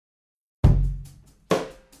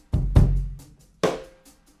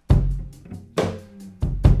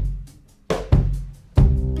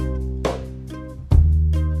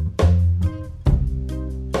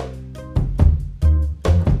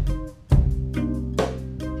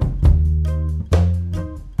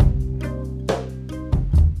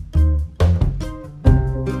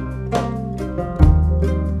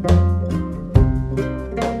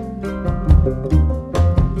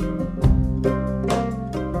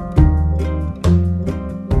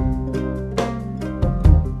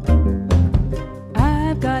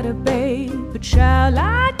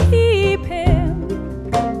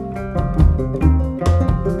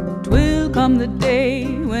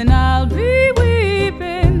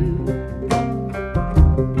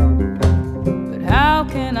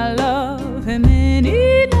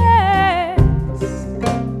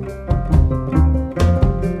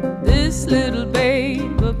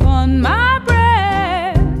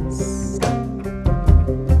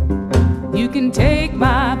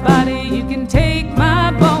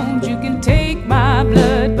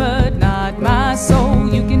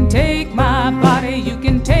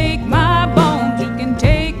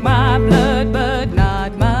my blood, but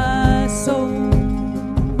not my soul.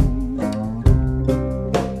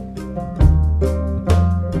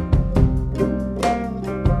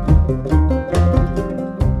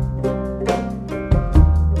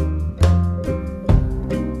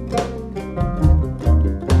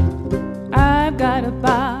 I've got a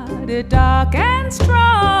body dark and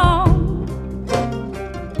strong.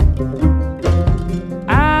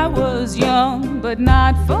 I was young, but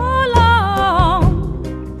not for long.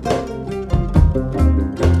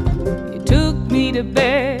 You took me to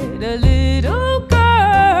bed, a little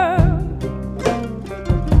girl,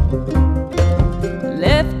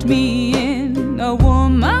 left me in a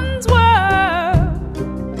woman's world.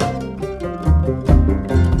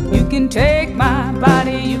 You can take my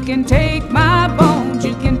body, you can take my bones,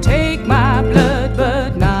 you can take my blood,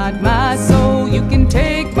 but not my soul. You can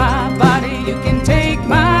take my body, you can take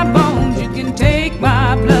my bones, you can take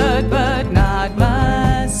my blood, but not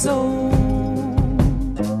my soul.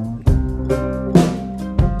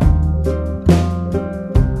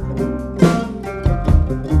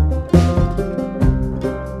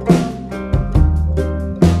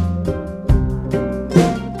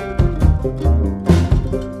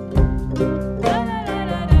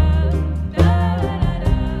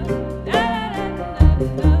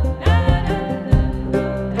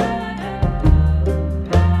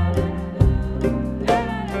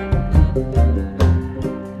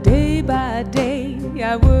 Day by day,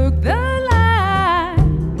 I work the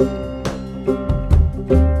line,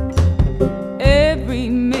 every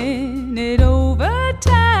minute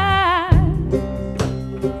overtime.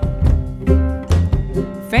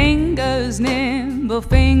 Fingers nimble,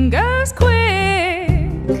 fingers quick.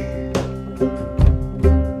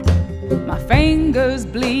 My fingers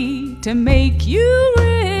bleed to make you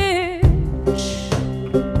rich.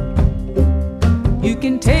 You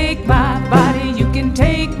can take